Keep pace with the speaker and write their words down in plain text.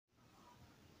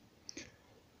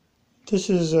This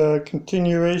is a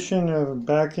continuation of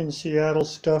back in Seattle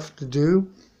stuff to do,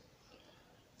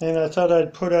 and I thought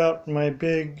I'd put out my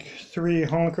big 3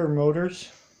 honker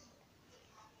motors,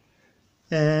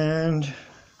 and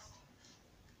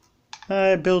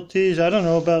I built these, I don't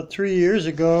know, about 3 years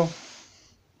ago,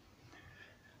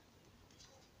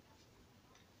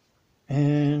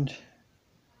 and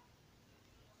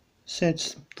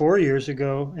since 4 years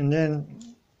ago, and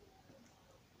then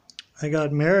I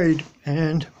got married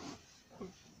and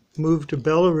moved to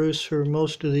Belarus for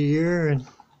most of the year, and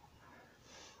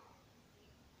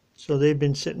so they've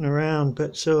been sitting around.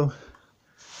 But so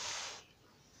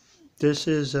this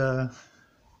is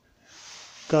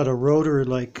got a rotor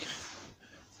like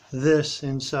this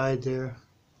inside there,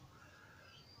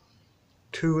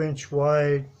 2-inch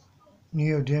wide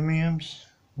neodymiums,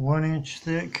 1-inch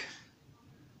thick.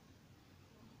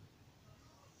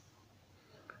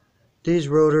 These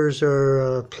rotors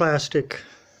are plastic.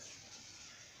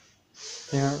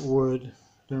 They aren't wood.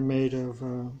 They're made of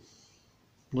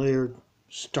layered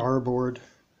starboard.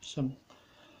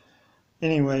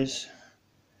 Anyways,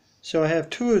 so I have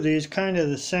 2 of these, kind of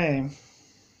the same,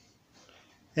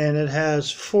 and it has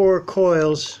 4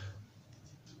 coils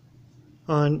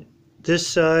on this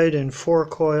side and 4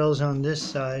 coils on this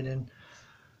side. And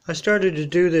I started to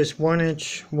do this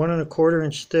 1-inch, 1 1/4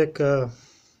 inch thick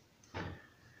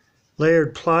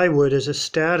layered plywood as a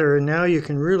stator, and now you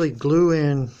can really glue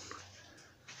in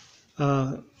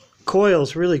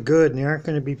coils really good, and they aren't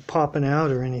going to be popping out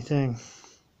or anything.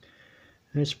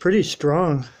 And it's pretty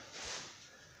strong.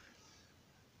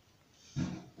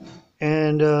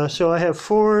 And so I have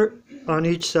 4 on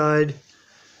each side,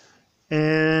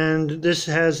 and this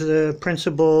has the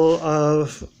principle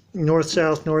of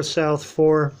north-south, north-south,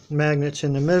 4 magnets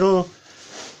in the middle,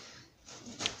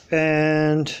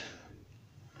 and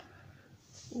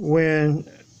when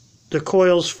the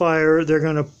coils fire, they're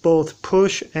going to both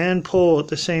push and pull at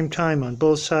the same time on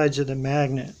both sides of the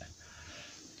magnet.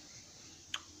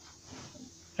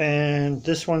 And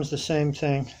this one's the same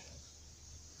thing.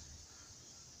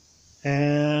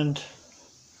 And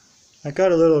I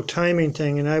got a little timing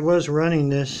thing, and I was running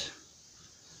this,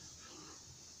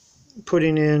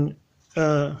 putting in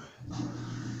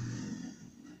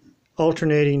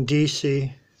alternating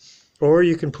DC, or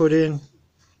you can put in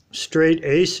straight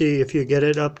AC if you get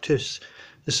it up to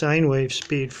the sine wave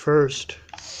speed first.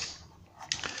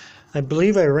 I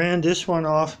believe I ran this one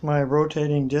off my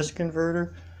rotating disc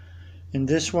converter, and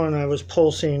this one I was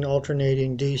pulsing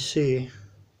alternating DC.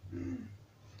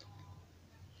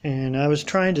 And I was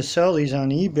trying to sell these on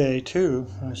eBay too.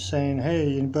 I was saying,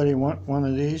 hey, anybody want one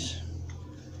of these?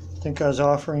 I think I was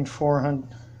offering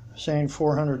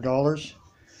 $400.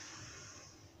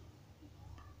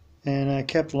 And I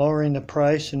kept lowering the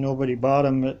price and nobody bought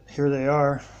them, but here they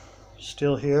are,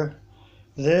 still here.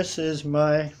 This was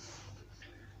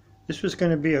going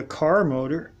to be a car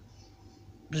motor.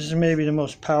 This is maybe the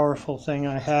most powerful thing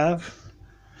I have.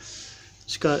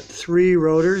 It's got 3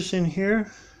 rotors in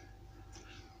here.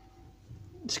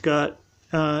 It's got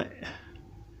 8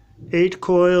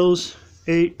 coils,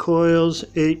 8 coils,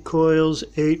 8 coils,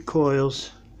 8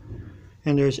 coils,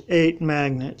 and there's 8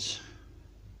 magnets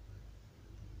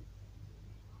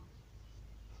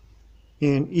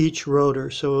in each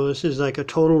rotor. So this is like a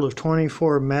total of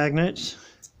 24 magnets,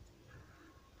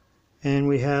 and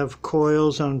we have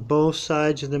coils on both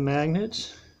sides of the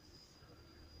magnets,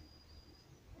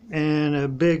 and a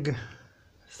big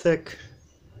thick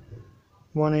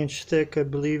 1-inch thick, I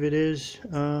believe it is,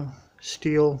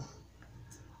 steel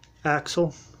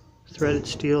axle, threaded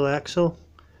steel axle.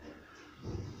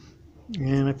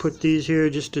 And I put these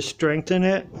here just to strengthen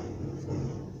it.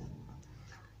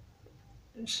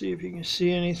 Let's see if you can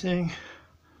see anything.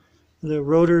 The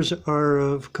rotors are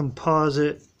of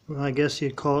composite, well, I guess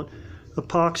you'd call it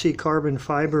epoxy carbon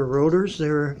fiber rotors.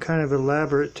 They're kind of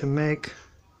elaborate to make,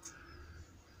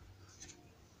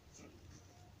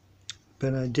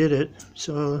 but I did it.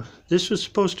 So this was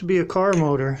supposed to be a car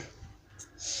motor.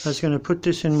 I was going to put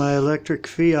this in my electric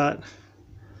Fiat,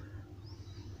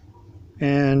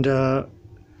 and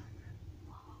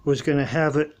was going to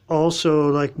have it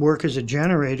also like work as a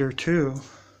generator too.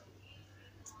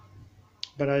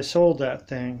 But I sold that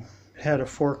thing. It had a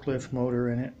forklift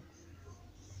motor in it.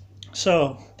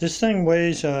 So this thing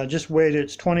weighs, just weighed it,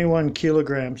 it's 21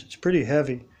 kilograms. It's pretty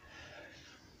heavy.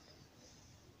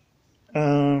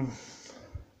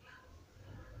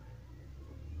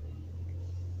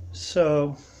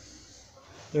 So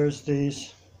there's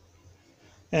these,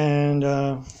 and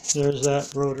there's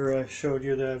that rotor I showed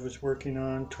you that I was working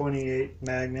on, 28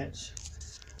 magnets,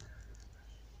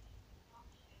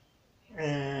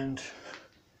 and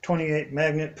 28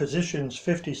 magnet positions,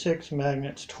 56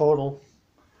 magnets total.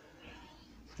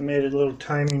 I made a little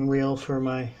timing wheel for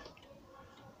my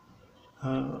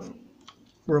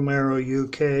Romero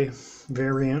UK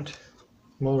variant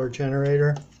motor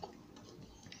generator.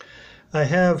 I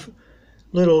have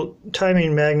little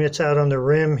timing magnets out on the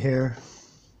rim here.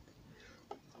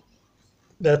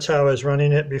 That's how I was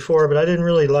running it before, but I didn't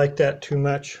really like that too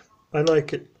much. I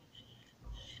like it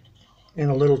in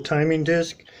a little timing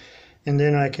disc, and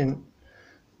then I can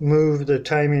move the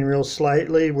timing real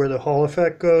slightly where the Hall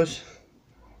effect goes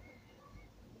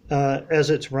as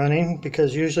it's running,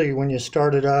 because usually when you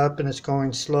start it up and it's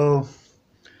going slow,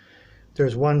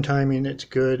 there's one timing that's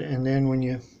good, and then when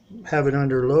you have it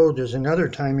under load, there's another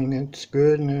timing that's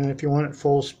good, and then if you want it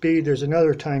full speed, there's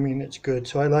another timing that's good.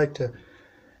 So I like to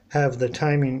have the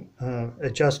timing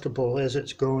adjustable as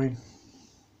it's going.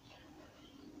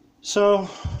 So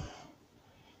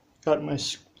got my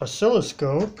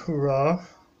oscilloscope, hurrah,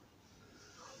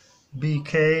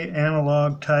 BK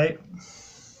analog type,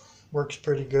 works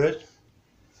pretty good.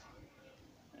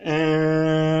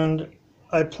 And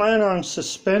I plan on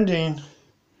suspending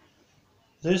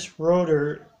this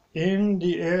rotor in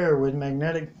the air with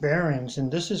magnetic bearings,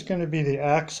 and this is going to be the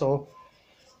axle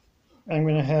I'm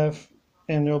going to have,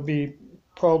 and there'll be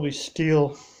probably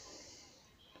steel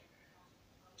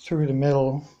through the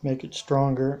middle, make it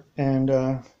stronger. And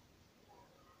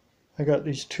I got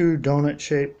these two donut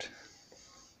shaped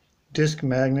disc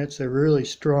magnets. They're really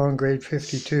strong, grade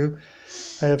 52.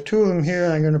 I have two of them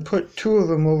here. I'm going to put two of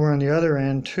them over on the other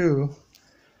end too,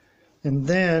 and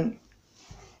then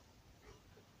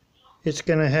it's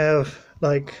going to have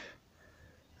like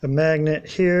a magnet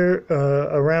here,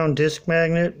 a round disc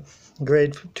magnet,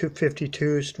 grade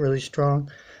 252, is really strong,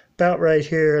 about right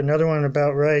here, another one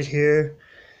about right here,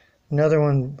 another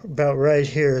one about right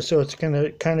here. So it's going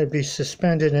to kind of be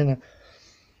suspended in a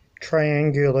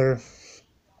triangular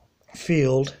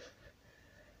field,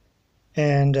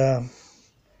 and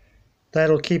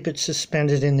that'll keep it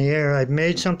suspended in the air. I've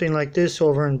made something like this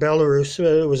over in Belarus.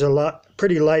 It was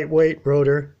pretty lightweight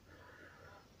rotor,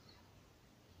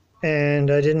 and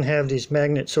I didn't have these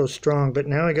magnets so strong, but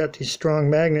now I got these strong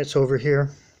magnets over here,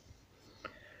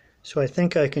 so I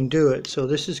think I can do it. So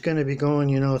this is going to be going,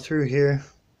 you know, through here,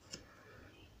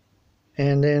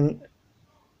 and then,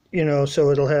 you know,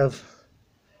 so it'll have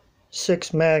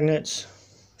 6 magnets,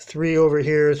 3 over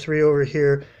here, 3 over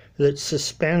here, that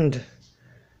suspend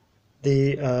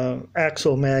the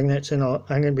axle magnets, and I'm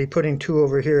going to be putting 2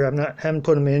 over here. Haven't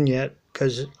put them in yet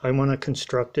because I want to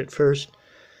construct it first,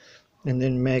 and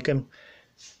then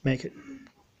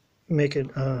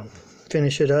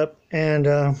finish it up. And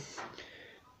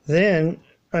then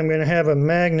I'm going to have a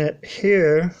magnet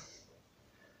here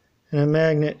and a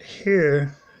magnet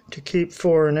here to keep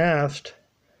fore and aft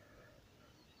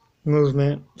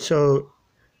movement, so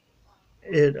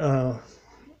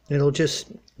it'll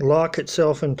just lock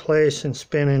itself in place and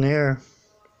spin in air.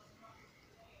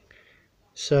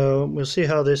 So we'll see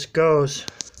how this goes.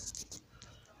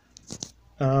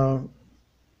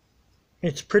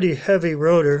 It's pretty heavy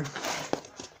rotor,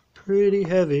 pretty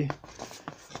heavy,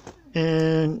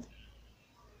 and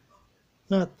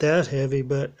not that heavy,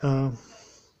 but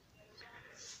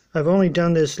I've only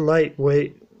done this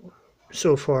lightweight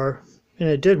so far, and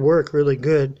it did work really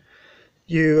good.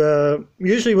 You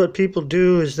usually what people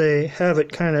do is they have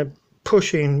it kind of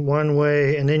pushing one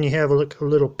way, and then you have a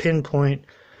little pinpoint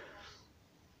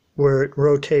where it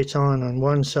rotates on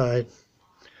one side.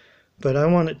 But I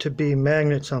want it to be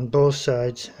magnets on both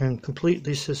sides and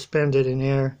completely suspended in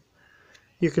air.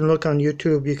 You can look on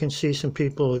YouTube, you can see some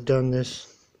people have done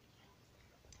this,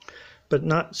 but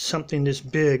not something this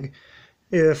big.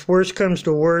 If worse comes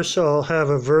to worse, I'll have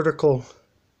a vertical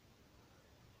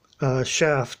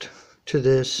shaft to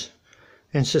this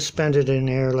and suspend it in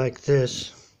air like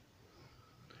this.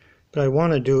 But I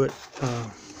want to do it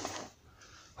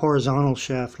horizontal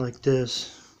shaft like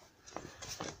this.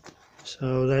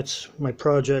 So that's my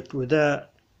project with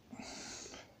that.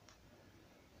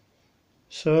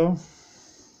 So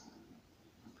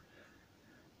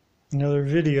another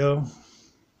video.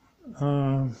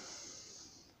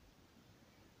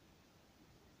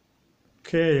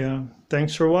 Okay,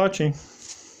 thanks for watching.